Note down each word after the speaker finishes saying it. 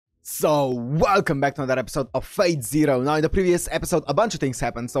So, welcome back to another episode of Fate Zero. Now, in the previous episode, a bunch of things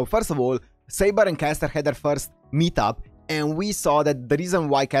happened. So, first of all, Saber and Caster had their first meetup, and we saw that the reason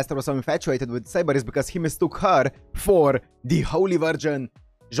why Caster was so infatuated with Saber is because he mistook her for the Holy Virgin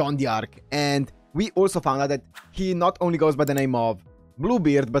Jeanne d'Arc. And we also found out that he not only goes by the name of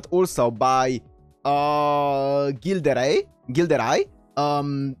Bluebeard, but also by Gilderay,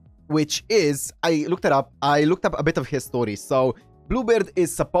 which is, I looked up a bit of his story. So, Bluebeard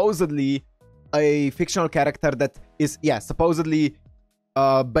is supposedly a fictional character that is, supposedly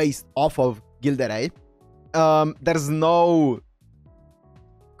based off of Gilderay. There's no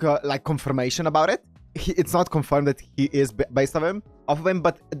confirmation about it. It's not confirmed that he is based off of him,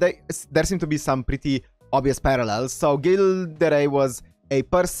 but there seem to be some pretty obvious parallels. So Gilderay was a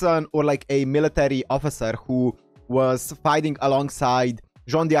person or like a military officer who was fighting alongside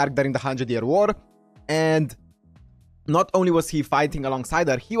Jeanne d'Arc during the 100-Year War, and not only was he fighting alongside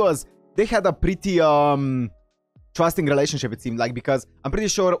her, they had a pretty trusting relationship, it seemed like, because I'm pretty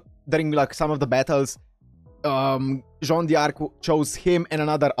sure during like some of the battles, Jeanne d'Arc chose him and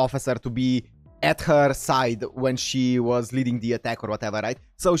another officer to be at her side when she was leading the attack or whatever, right?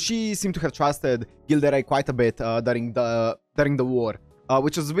 So she seemed to have trusted Gilderay quite a bit during the war,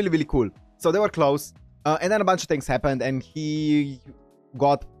 which was really, really cool. So they were close, and then a bunch of things happened, and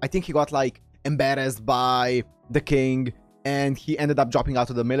I think he got like embarrassed by the king, and he ended up dropping out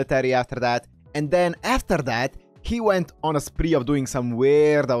of the military after that. And then after that, he went on a spree of doing some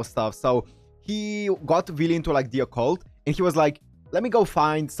weirdo stuff. So he got really into like the occult, and he was like, let me go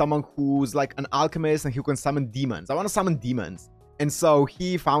find someone who's like an alchemist and who can summon demons. I want to summon demons. And so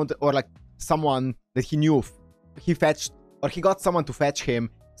he found, or like someone that he knew, he got someone to fetch him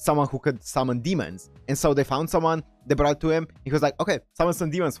someone who could summon demons. And so they found someone, they brought it to him. He was like, okay, summon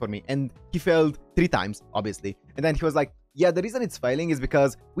some demons for me. And he failed 3 times, obviously. And then he was like, yeah, the reason it's failing is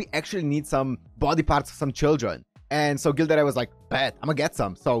because we actually need some body parts of some children. And so Gilderay was like, bet, I'm gonna get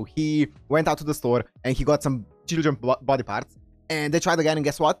some. So he went out to the store and he got some children body parts. And they tried again, and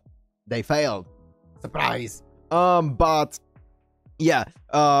guess what? They failed. Surprise. But yeah,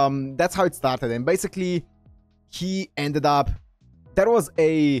 that's how it started. And basically, he ended up, there was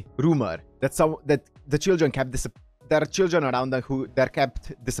a rumor that the children there are children around them who they're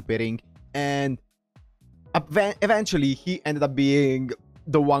kept disappearing, and eventually he ended up being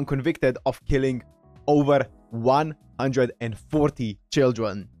the one convicted of killing over 140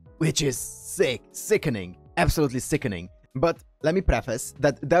 children, which is sickening, absolutely sickening. But let me preface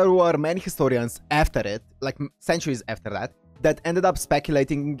that there were many historians after it, like centuries after that, that ended up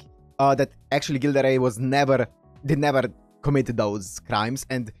speculating that actually Gilderay did never committed those crimes,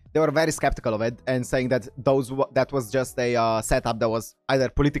 and they were very skeptical of it and saying that that was just a setup that was either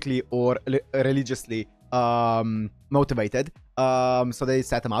politically or religiously motivated. So they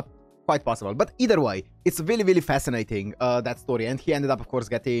set him up. Quite possible. But either way, it's really, really fascinating, that story. And he ended up, of course,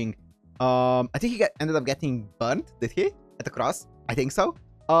 getting I think he ended up getting burnt, did he? At the cross? I think so.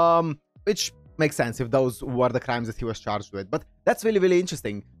 Which makes sense if those were the crimes that he was charged with. But that's really, really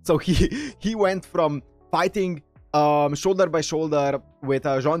interesting. So he went from fighting shoulder by shoulder with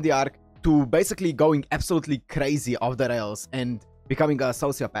Jeanne d'Arc to basically going absolutely crazy off the rails and becoming a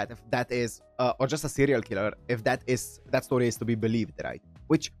sociopath, if that is, or just a serial killer, if that story is to be believed, right?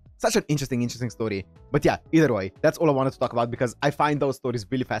 Which, such an interesting story. But yeah, either way, that's all I wanted to talk about because I find those stories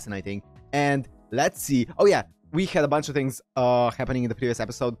really fascinating. And let's see. Oh yeah, we had a bunch of things happening in the previous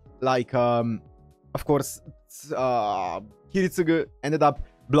episode. Like, of course, Hiritsugu ended up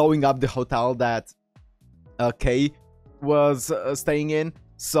blowing up the hotel that Kei was staying in.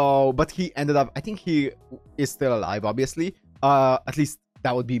 So, but he ended up, I think he is still alive, obviously. At least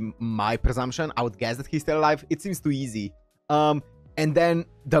that would be my presumption. I would guess that he's still alive. It seems too easy. And then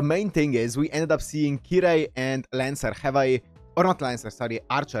the main thing is we ended up seeing Kirei and Lancer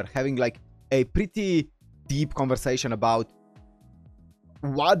Archer having like a pretty deep conversation about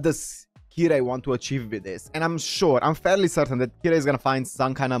what does Kirei want to achieve with this. And I'm fairly certain that Kirei is going to find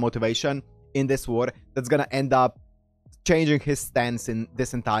some kind of motivation in this war that's going to end up changing his stance in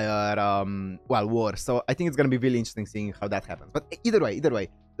this entire war. So I think it's going to be really interesting seeing how that happens. But either way,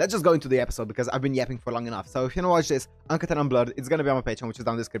 let's just go into the episode because I've been yapping for long enough. So if you want to watch this uncut and unblurred, it's going to be on my Patreon, which is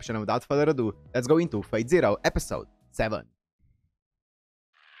down in the description. And without further ado, let's go into Fate Zero, episode 7.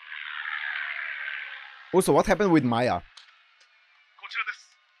 Also, what happened with Maya?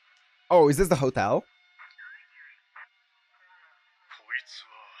 Oh, is this the hotel?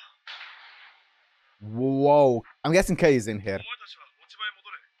 Whoa, I'm guessing Kei is in here. No.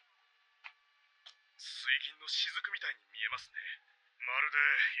 の雫みたいに見えますね。まるで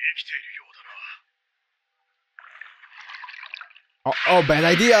生きているようだな。Oh, bad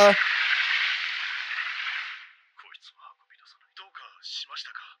idea. こいつは運び出さない。どうかしました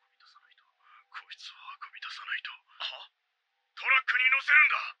か？運び出さないと。こいつは運び出さないと。は？トラックに乗せる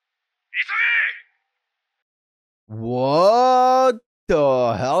んだ。急げ！ What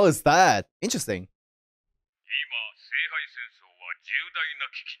the hell is that? Interesting. 今、聖杯戦争は重大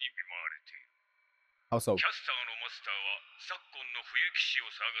な危機に見舞われている。 How so? キャスターのマスターは昨今の冬騎士を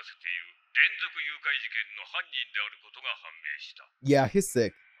騒がせている連続誘拐事件の犯人であることが判明した。 Yeah, he's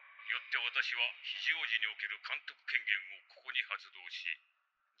sick. よって私は非常時における監督権限をここに発動し、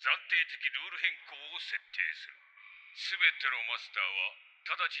暫定的ルール変更を設定する。すべてのマスターは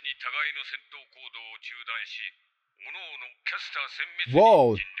直ちに互いの戦闘行動を中断し、各々キャスター殲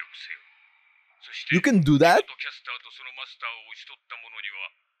滅に尽力せよ。そして、 You can do that? キャスターとそのマスターを討ち取った者に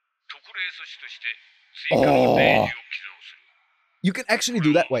は、特例措置として追加のページを起動する。 You can actually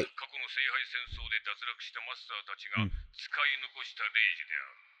do that. Wait. 過去の聖杯戦争で脱落したマスターたちが使い残した例示であ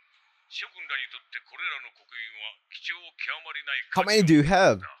る。諸君らにとってこれらの刻印は貴重極まりない。 How many do you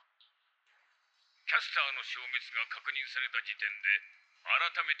have? キャスターの消滅が確認された時点で改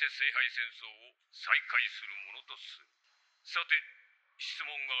めて聖杯戦争を再開するものとする。さて、質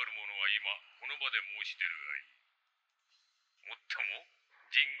問がある者は今この場で申し出るがいい。もっとも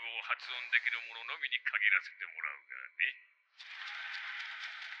ジングを発音できる者のみに限らせてもらうがね。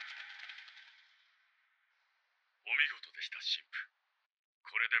お見事でした、神父。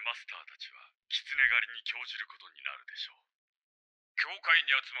これでマスターたちは狐狩りに興じることになるでしょう。教会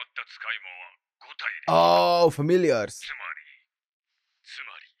に集まった使い魔は5体で、 Oh, familiars. つまり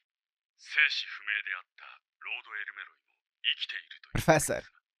生死不明であったロード・エルメロイも生きているという。 Professor. い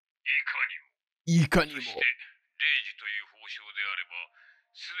かにも。いかにも。そしてレイジという報奨であれば、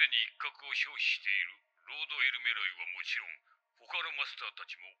すでに一角を消費しているロード・エルメロイはもちろん、他のマスターた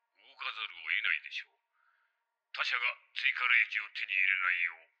ちも動かざるを得ないでしょう。他者が追加レイジを手に入れない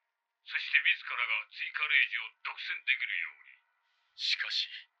よう、そして自らが追加レイジを独占できるように。しか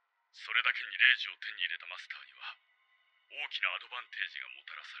し、それだけにレイジを手に入れたマスターには大きなアドバンテージがも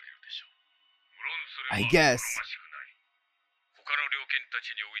たらされるでしょう。無論それは I 好 guess. ましくない。他の猟犬た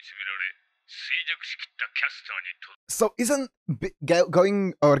ちに追い詰められ、衰弱しきったキャスターにと。 So isn't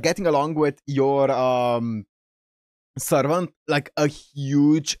going or getting along with your servant like a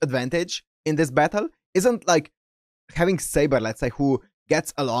huge advantage in this battle? Isn't like having Saber, let's say, who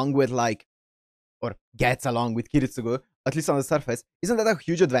gets along with Kiritsugu, at least on the surface, isn't that a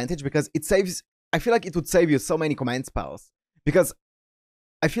huge advantage? Because it saves, I feel like it would save you so many command spells. Because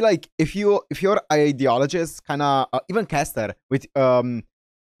I feel like if your ideologist kinda even caster with the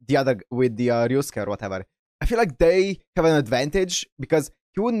Ryusuke or whatever, I feel like they have an advantage because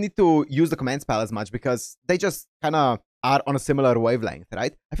he wouldn't need to use the command spell as much because they just kinda are on a similar wavelength,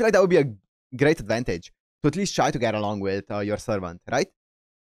 right? I feel like that would be a great advantage to at least try to get along with your servant, right?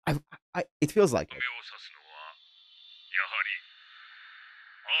 It feels like it. 目を指すのはやはり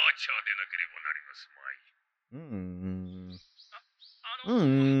アーチャーでなければなりますまい。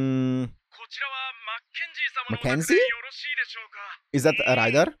こちらはマッケンジー様のお宅でよろしいでしょうか？ Is that a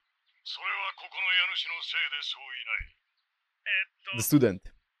rider? それはここの家主のせいでそういない。The student.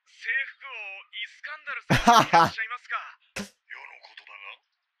 制服王イスカンダルさんいらっしゃいますか？世のことだが。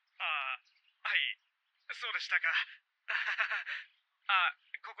はい、そうでしたか。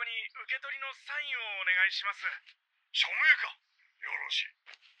ここに受け取りのサインをお願いします。署名か。よろしい。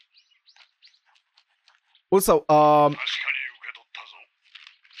 Also, 確かに受け取ったぞ。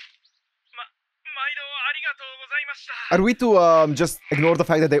毎度ありがとうございました。 are we to just ignore the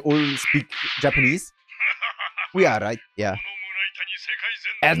fact that they all speak Japanese? We are, right? Yeah. この胸板に世界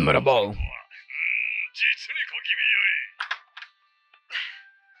全土 Admirable. 実に小気味よい。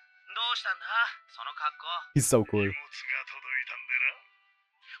どうしたんだその格好。 He's so 荷 cool. 物が届いたんでな。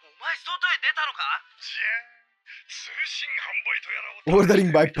お前外へ出たのか？じゃあ、通信販売とやらを Ordering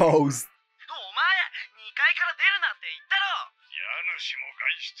by post. お前、2階から出るなって言ったろ。家主も外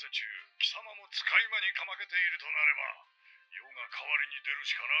出中、貴様も使い魔にかまけているとなれば、世が代わりに出る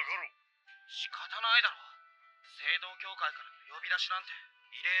しかなかろう。仕方ないだろ。聖堂教会からの呼び出しなんて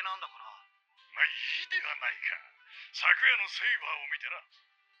異例なんだから。まあいいではないか。昨夜のセイバーを見てな。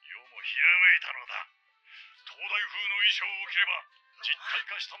世もひらめいたのだ。東大風の衣装を着れば、実体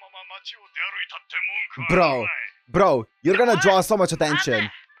化したまま街を出歩いたって文句はない。Bro, you're gonna draw so much attention. 外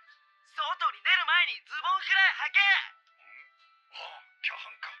に出る前にズボンくらい履け。キャハ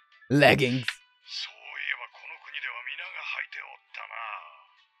ンか。 Leggings. そういえばこの国では皆が履いておったな。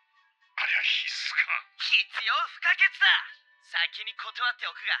ありゃ必須か。必要不可欠だ。先に断って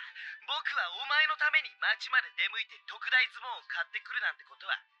おくが、僕はお前のために町まで出向いて特大ズボンを買ってくるなんてこと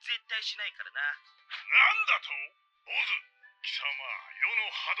は絶対しないからな。なんだと？坊主。貴様、世の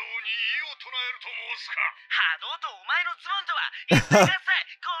波動に異を唱えると申すか。波動とお前のズボンとは一体合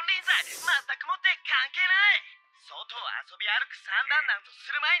切、金輪際、全くもって関係ない。外を遊び歩く三段なんとす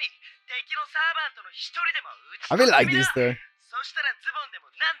る前に、敵のサーバントの一人でも撃ち I 取 will って like みな。 this though. そしたらズボンでも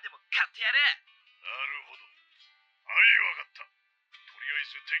何でも買ってやる。なるほど。はい、わかった。とりあえ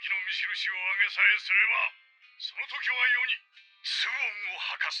ず敵の見印を上げさえすれば、その時は世にズボンを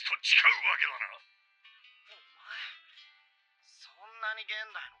履かすと誓うわけだな。お前、そんなに現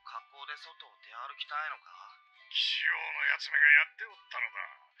代の格好で外を出歩きたいのか。気象のやつめがやっておったのだ。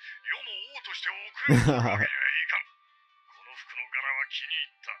世も王として遅れるわけにはいかん。この服の柄は気に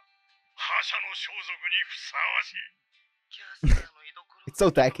入った。覇者の装束にふさわしい。キャスターの居所を It's so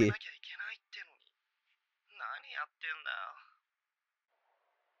tacky. なきゃいけないってのに、何やってんだよ。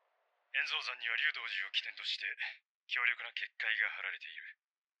円蔵山には竜道寺を起点として強力な結界が張られている。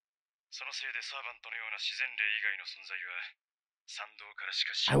そのせいでサーバントのような自然霊以外の存在は参道からし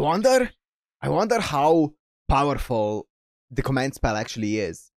か知 I wonder how powerful the command spell actually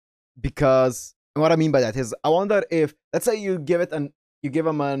is. Because what I mean by that is, I wonder if, let's say you give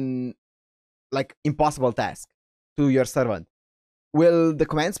him an like impossible task to your servant. Will the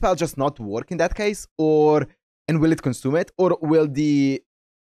command spell just not work in that case, and will it consume it, or will the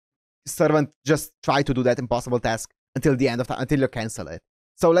servant just try to do that impossible task until the end of time, until you cancel it?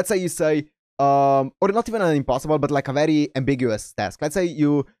 So let's say you say, or not even an impossible, but like a very ambiguous task. Let's say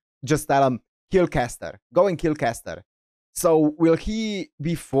you just tell him, kill Caster, go and kill Caster. So will he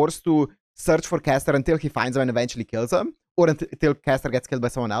be forced to search for Caster until he finds him and eventually kills him, or until Caster gets killed by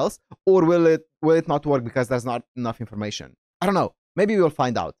someone else, or will it not work because there's not enough information? I don't know. Maybe we'll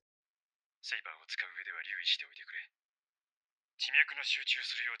find out. セイバーを使う上では留意しておいてくれ。地脈の集中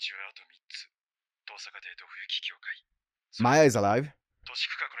する余地はあと3つ。遠坂邸と冬木境界。 Maya is alive. 都市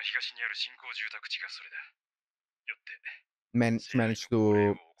区画の東にある新興住宅地がそれだ。よって She managed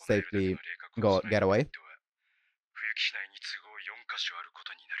to safely get away. 冬木市内に都合4カ所あるこ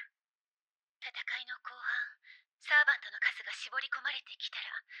とになる。戦いの後半、サーバントの数が絞り込まれてきた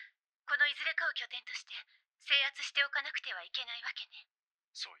ら、このいずれかを拠点として制圧しておかなくてはいけないわけね。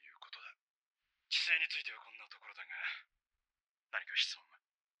そういうことだ。地勢についてはこんなところだが、何か質問は？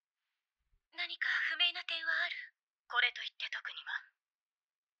何か不明な点はある？これといって特には。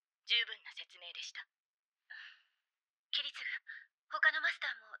十分な説明でした。キリツグ、他のマス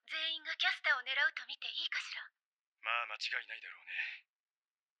ターも全員がキャスターを狙うと見ていいかしら？まあ間違いないだろうね。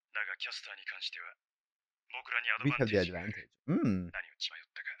だがキャスターに関しては、僕らにアド We バン have テ the ージがある。 advantage. 何を血迷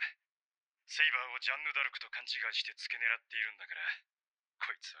ったか。セイバーをジャンヌ・ダルクと勘違いして付け狙っているんだから、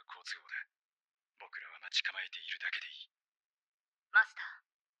こいつは好都合だ。僕らは待ち構えているだけでいい。マスター、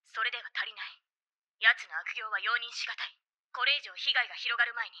それでは足りない。奴の悪行は容認しがたい。これ以上被害が広が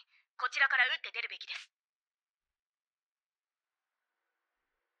る前に、こちらから打って出るべきです。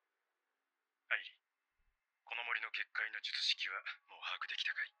アイリー、この森の結界の術式はもう把握でき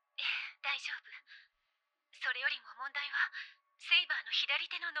たかい？ええ、大丈夫。それよりも問題は、セイバーの左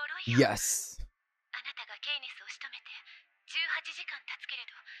手の呪いよ。Yes. あなたがケイネスを仕留めて18時間経つけれ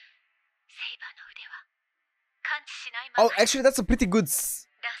ど、セイバーの腕は感知しないまま。 Oh, actually, that's a pretty good.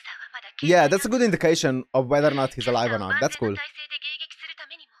 ランサーはまだ Yeah, that's a good indication of whether or not he's alive or not. That's cool. 体制で迎撃するた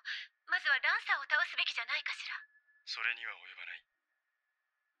めにも、まずはランサーを倒すべきじゃないかしら。それには及ばない。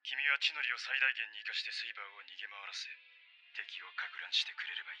君は地の利を最大限に生かしてセイバーを逃げ回らせ、敵をかく乱してく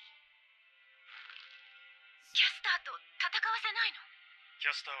れればいい。キャスターと戦わせないの？キ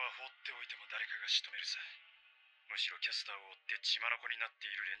ャスターは放っておいても誰かが仕留めるさ。むしろキャスターを追って血眼になって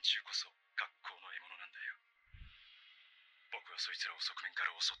いる連中こそ格好の獲物なんだよ。僕はそいつらを側面か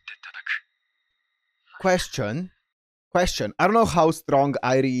ら襲って叩く。Question. I don't know how strong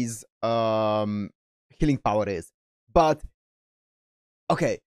Irie's healing power is, but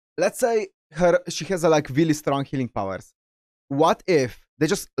okay, let's say she has a like really strong healing powers. What if they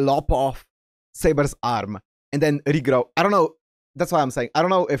just lop off Saber's arm and then regrow? I don't know. That's what I'm saying. I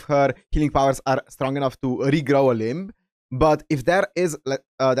don't know if her healing powers are strong enough to regrow a limb, but if there is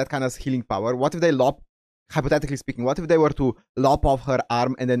that kind of healing power, what if they hypothetically speaking, what if they were to lop off her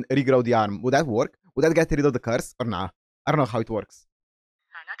arm and then regrow the arm? Would that work? Would that get rid of the curse or nah? I don't know how it works.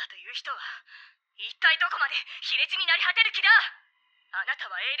 あなたという人は一体どこまで卑劣になり果てる気だ。あなた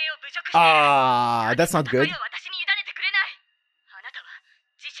は英霊を侮辱して、That's not good. 戦いを私に委ねてくれない。あなたは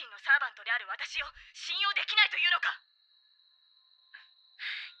自身のサーバントである私を信用できないというのか。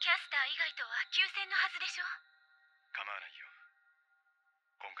キャスター以外とは休戦のはずでしょ。構わないよ。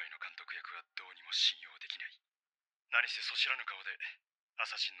今回の監督役はどうにも信用できない。何せそ知らぬ顔でア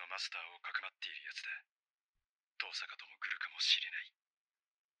サシンのマスターをかくまっているやつだ。遠坂とも来るかもしれない。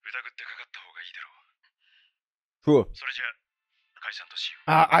疑ってかかった方がいいだろう。True. それじゃ解散としよ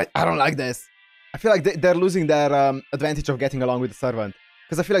う。I don't like this. I feel like they're losing their advantage of getting along with the servant.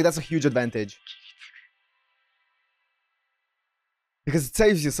 Because I feel like that's a huge advantage. Because it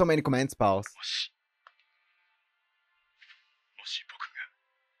saves you so many command spells. もし僕が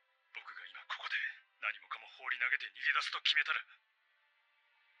今ここで何もかも放り投げて逃げ出すと決めたら、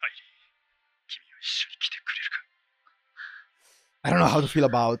アイリー、君は一緒に来てくれるか？ I don't know how to feel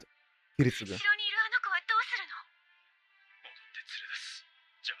about Kiritsugu. 後ろにいるあの子はどうするの？戻って連れ出す。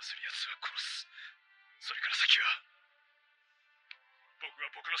邪魔する奴は殺す。それから先は、僕は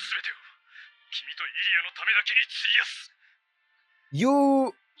僕の全てを君とイリアのためだけに費やす。You...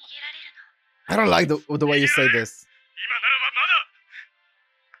 逃げられるの？ I don't like the way you say this. 今ならばまだ。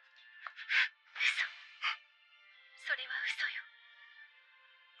嘘。それは嘘よ。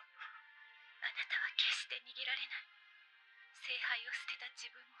あなたは決して逃げられない。聖杯を捨てた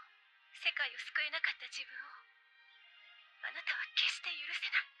自分を、世界を救えなかった自分を、あなたは決して許せ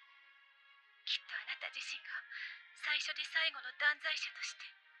ない。きっとあなた自身が最初で最後の断罪者として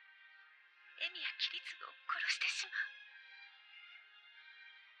エミやキリツグを殺してしまう。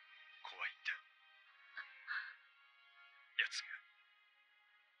怖いんだ。奴が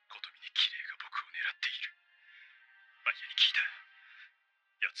琴美に綺麗が僕を狙っている。マイヤに聞いた。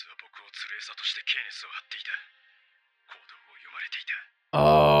奴は僕を連れ餌としてケーネスを張っていた。行動を読まれていた。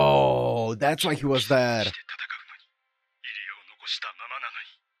Oh, that's why he was there. して戦うのに、イリアを残したままなの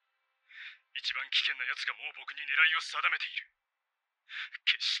に、一番危険な奴がもう僕に狙いを定めている。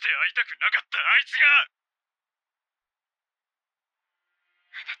決して会いたくなかったあいつが。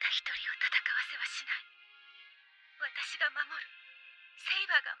あなた一人を戦わせはしない。私が守る。セイ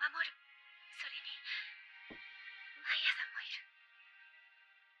バーが守る。それにマイヤさんもいる。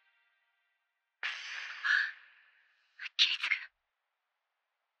キリツグ。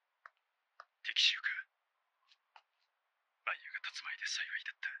敵襲か。マイヤが立つ前で幸い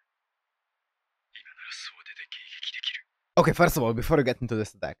だった。今なら総出で迎撃できる。Okay, first of all, before we get into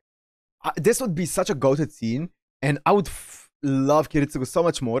this attack, this would be such a goated scene, and I would love Kiritsugu so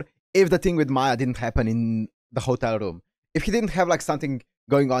much more if the thing with Maya didn't happen in the hotel room. If he didn't have like something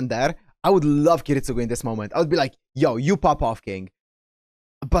going on there, I would love Kiritsugu in this moment. I would be like, yo, you pop off, King.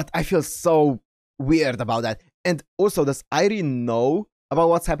 But I feel so weird about that. And also, does Irene know about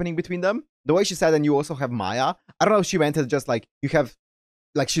what's happening between them? The way she said, and you also have Maya. I don't know if she meant it just like, you have,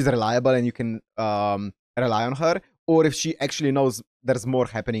 like, she's reliable and you can rely on her, or if she actually knows there's more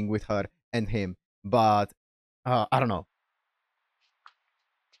happening with her and him. But I don't know.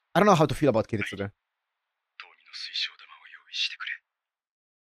 I don't know how to feel about Kiritsugu.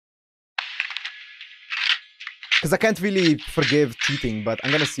 Because I can't really forgive cheating, but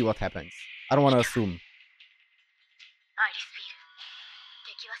I'm gonna see what happens. I don't want to assume. アイリスフィール、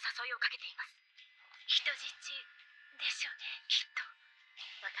敵は誘いをかけています。人質でしょうね、きっと。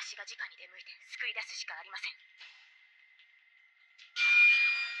私が直に出向いて救い出すしかありません。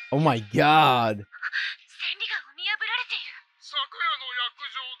Oh my god! 千里眼を見破られている。昨夜の約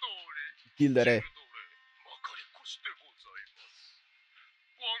定通り。キルダレ。まかりこしてございます。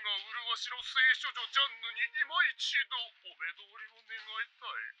我が麗しの聖処女ジャンヌに今一度お目通りを願いた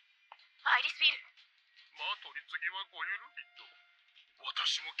い。アイリスフィール。まあ取り次ぎはごゆるりと。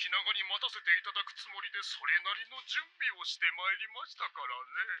私も気長に待たせていただくつもりでそれなりの準備をしてまいりましたから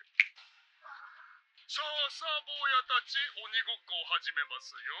ね。さあさあ坊やたち、鬼ごっこを始めま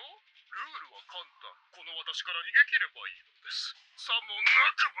すよ。ルールは簡単。この私から逃げ切ればいいのです。さも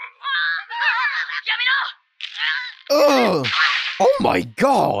なくば。やめろ。 Ugh! Oh my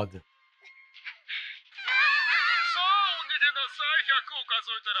god! さあお逃げなさい。100を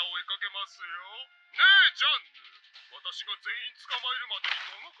数えたら追いかけますよ。ねえジャンヌ、私が全員捕まえるまでに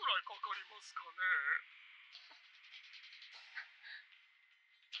どのくらいかかりますかね。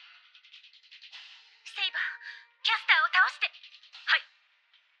セイバー、キャスターを倒して。はい。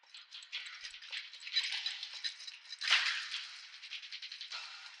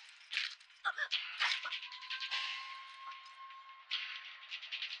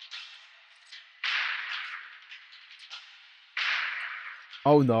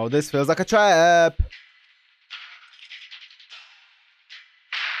Oh no, this feels like a trap!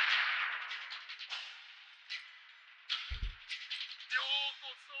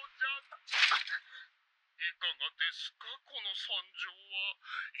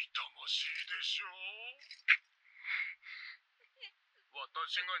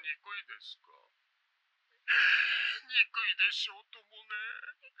 私が憎いですか？憎いでしょうともね。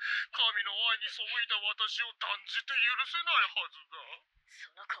神の愛に背いた私を断じて許せないはずだ。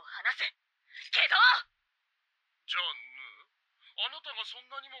その子を離せ。けどジャンヌ、あなたがそん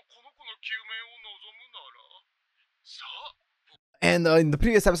なにもこの子の救命を望むなら、さあ。And in the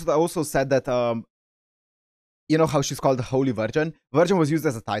previous episode, I also said that you know how she's called the Holy Virgin. Virgin was used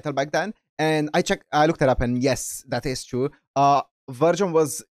as a title back then, and I looked it up, and yes, that is true. Virgin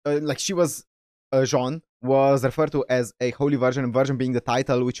was like she was Jean was referred to as a Holy Virgin, and Virgin being the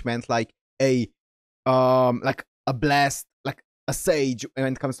title, which meant like a blessed, like a sage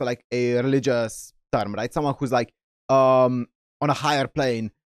when it comes to like a religious term, right? Someone who's like on a higher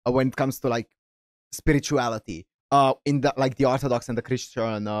plane when it comes to like spirituality. In the like the Orthodox and the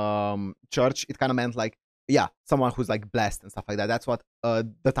Christian church, it kind of meant like someone who's like blessed and stuff like that. That's what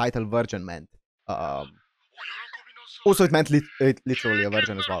the title Virgin meant. Also, it meant literally a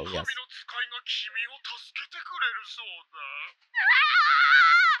virgin as well. Yes.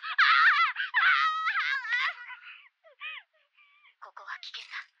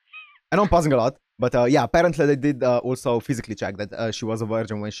 I know I'm pausing a lot, but apparently they did also physically check that she was a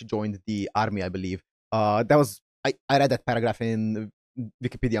virgin when she joined the army, I believe. That was I read that paragraph in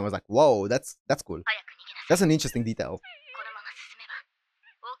Wikipedia and was like, whoa, that's cool. That's an interesting detail.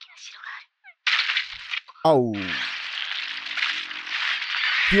 Oh.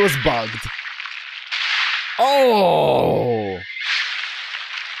 He was bugged. Oh.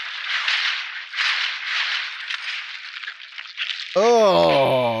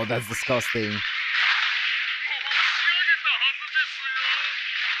 Oh, that's disgusting.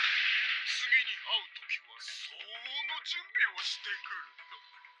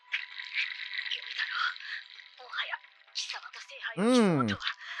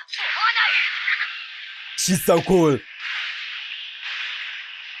 She's so cool.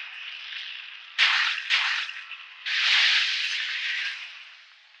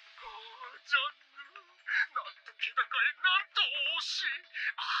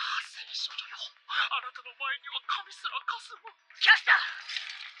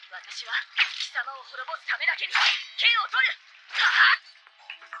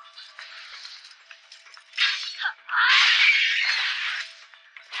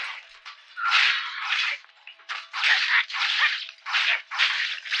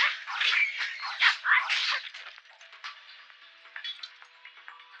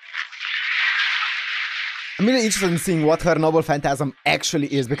 I'm really interested in seeing what her noble phantasm actually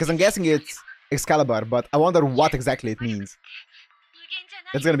is, because I'm guessing it's Excalibur, but I wonder what exactly it means.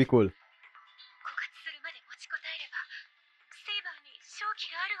 That's gonna be cool.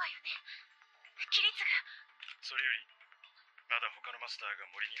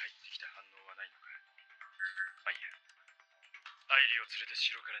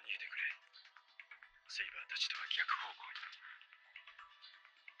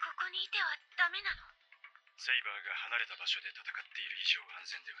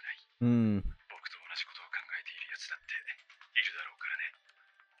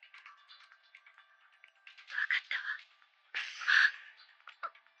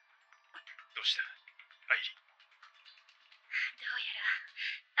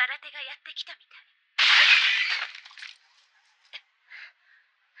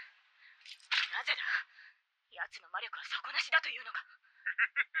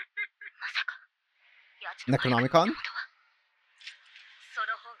 Necronomicon?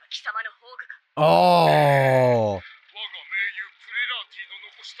 Oh!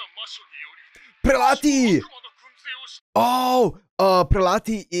 Prelati! Oh!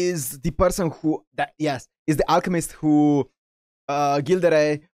 Prelati is the person who... is the alchemist who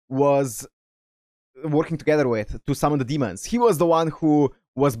Gilderay was working together with to summon the demons. He was the one who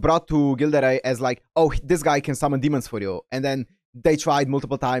was brought to Gilderay as like, oh, this guy can summon demons for you. And then they tried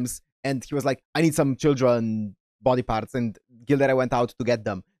multiple times, and he was like, I need some children body parts, and Gilderay went out to get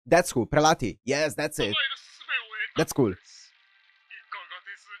them. That's who, Prelati. Yes, that's it. That's cool.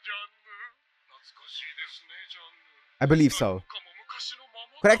 I believe so.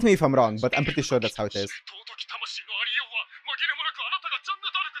 Correct me if I'm wrong, but I'm pretty sure that's how it is.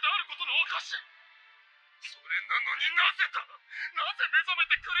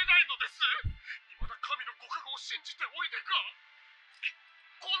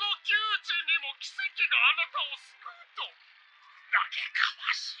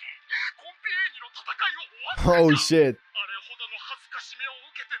 Oh shit.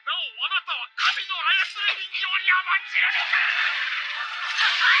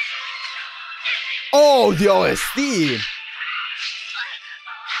 Oh, the OST.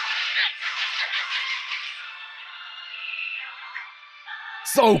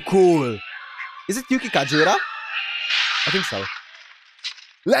 So cool. Is it Yuki Kajira? I think so.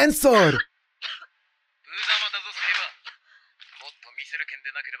 Lancer!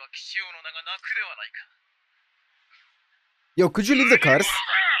 Yo, could you leave the curse?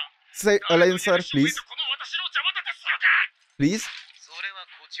 Say Lancer, please. please? それは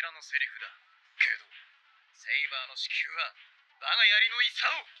こちらのセリフだ。けど、セイバーの支給は我が槍の勇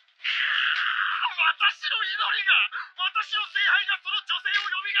を。私の祈りが、私の聖杯がその女性を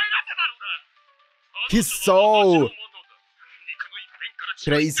蘇らせたのだ。He's so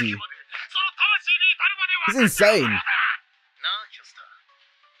crazy. その魂に至るまでは。 He's insane. なあ、キャスター。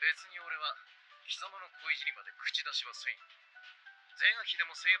別に俺は貴様の恋路にまで口出しはせん。是が非で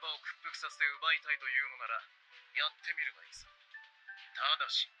もセイバーを屈服させて奪いたいというのならやってみればいいさ。ただ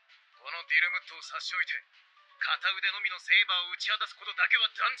しこのディルムットを差し置いて片腕のみのセイバーを打ち果たすことだけは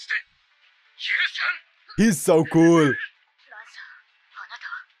断じて許さん。 He's so cool. ランサー、あなた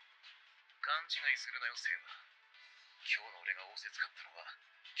は。勘違いするなよセイバー。今日の俺が仰せつかったのは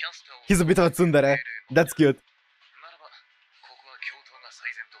キャスターを。 He's a bit of a tsundere. That's cute. ならばここは教頭が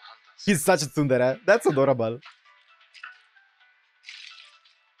最善と判断する。 He's such a tsundere. That's adorable. 断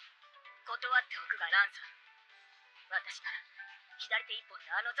っておくがランサー。私なら左手一本で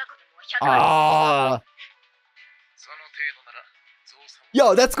あの雑魚どもを100 Ah. その程度ならゾウさん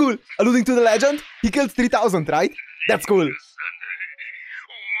Yo, that's cool. Alluding to the legend, he killed 3,000, right? That's cool.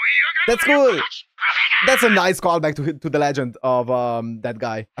 That's cool. That's a nice callback to the legend of that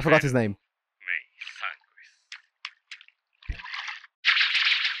guy. I forgot his name.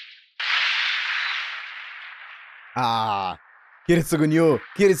 Ah, Kiritsugu knew.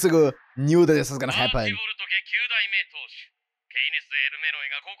 Kiritsugu knew that this was gonna happen.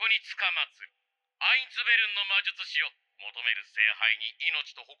 アインツベルンの魔術師よ、求める聖杯に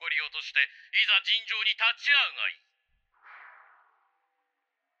命と誇りをとしていざ尋常に立ち会うがいい。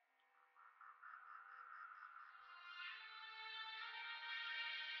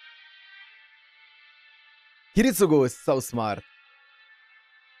 Kiritsugu is so smart.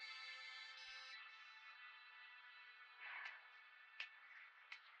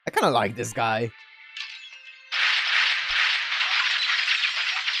 I kind of like this guy.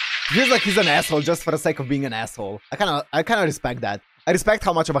 Feels like he's an asshole just for the sake of being an asshole. I kind of respect that. I respect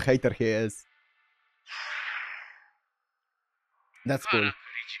how much of a hater he is. That's cool. こ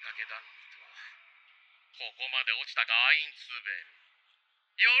こまで落ちたかアインツベ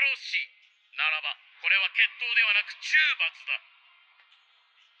ル。よろしい。ならばこれは決闘ではなく懲罰だ。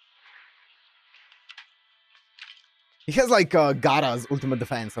 He has like Gaara's ultimate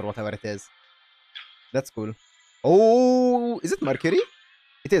defense or whatever it is. That's cool. Oh, is it Mercury?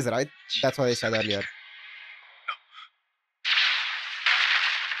 It is, right? That's what I said earlier.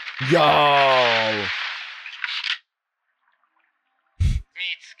 Yo!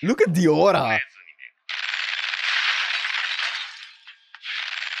 Look at the aura!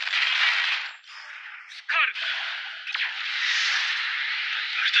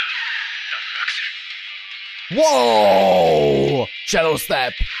 Whoa! Shadow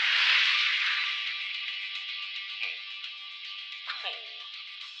step. 自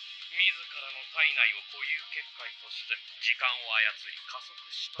らの体内を固有結界として時間を操り加速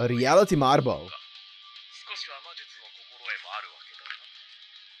した。 A reality marble. 少しは魔術の心得もあるわけだな。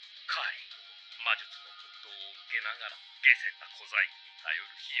彼魔術の奮闘を受けながら下賤な小細工に頼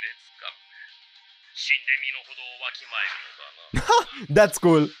る卑劣感。死んで身の程をわきまえるのだな。 That's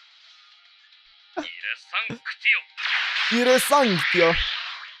cool. イレサンクティオ。 Ire Sanctio. ファイ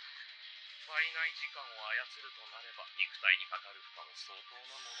ナイ時間を操るとなれば肉体にかかる負荷も相当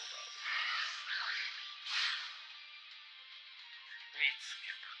なものだ。見つけ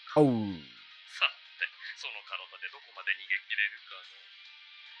た。 Oh. さて、その体でどこまで逃げ切れるか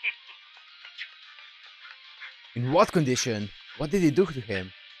な。 In what condition? What did he do to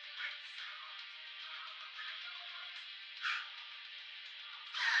him?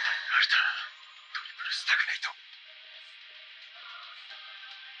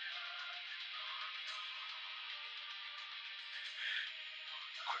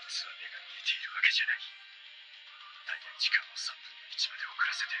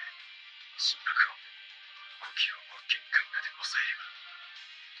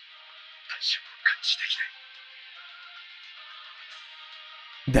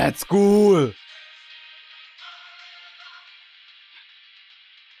 That's cool.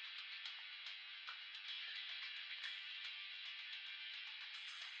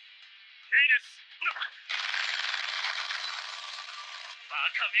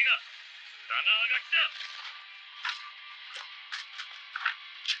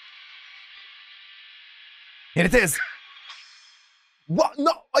 Here it is. What?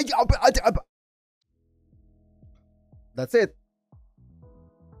 No. That's it.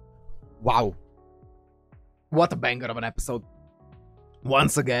 Wow. What a banger of an episode.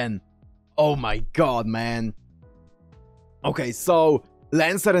 Once again. Oh my god, man. Okay, so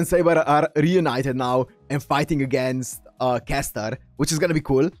Lancer and Saber are reunited now and fighting against Caster, which is gonna be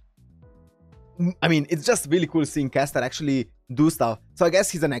cool. I mean, it's just really cool seeing Caster actually do stuff. So I guess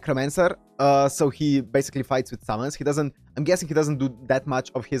he's a necromancer. So he basically fights with summons. I'm guessing he doesn't do that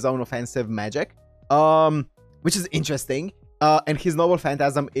much of his own offensive magic. Which is interesting. And his noble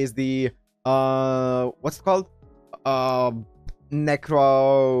phantasm is the what's it called? The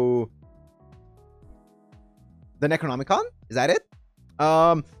Necronomicon? Is that it?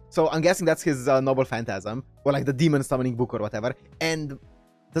 So I'm guessing that's his noble phantasm, or like the demon summoning book or whatever. And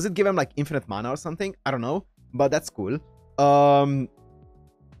does it give him like infinite mana or something? I don't know, but that's cool. And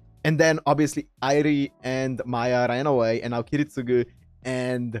then obviously Airi and Maya ran away, and now Kiritsugu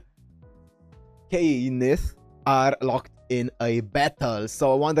and Keinith are locked in a battle.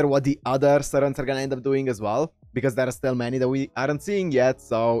 So I wonder what the other servants are gonna end up doing as well, because there are still many that we aren't seeing yet,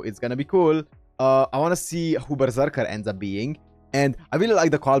 so it's gonna be cool. I want to see who Berserker ends up being, and I really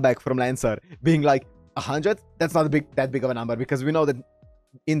like the callback from Lancer being like 100. That's not that big of a number, because we know that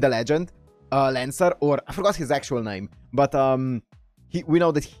in the legend, Lancer, or I forgot his actual name, but we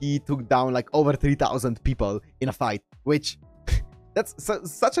know that he took down like over 3,000 people in a fight, which that's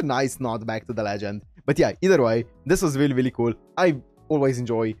such a nice nod back to the legend. But yeah, either way, this was really, really cool. I always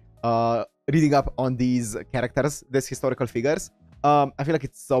enjoy reading up on these characters, these historical figures. I feel like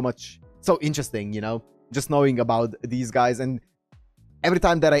it's so interesting, you know, just knowing about these guys. And every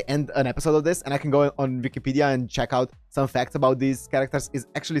time that I end an episode of this and I can go on Wikipedia and check out some facts about these characters is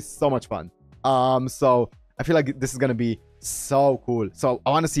actually so much fun. So I feel like this is gonna be so cool. So I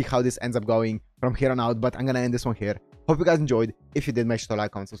want to see how this ends up going from here on out, but I'm gonna end this one here. Hope you guys enjoyed. If you did, make sure to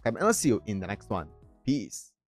like, comment, subscribe, and I'll see you in the next one. Peace.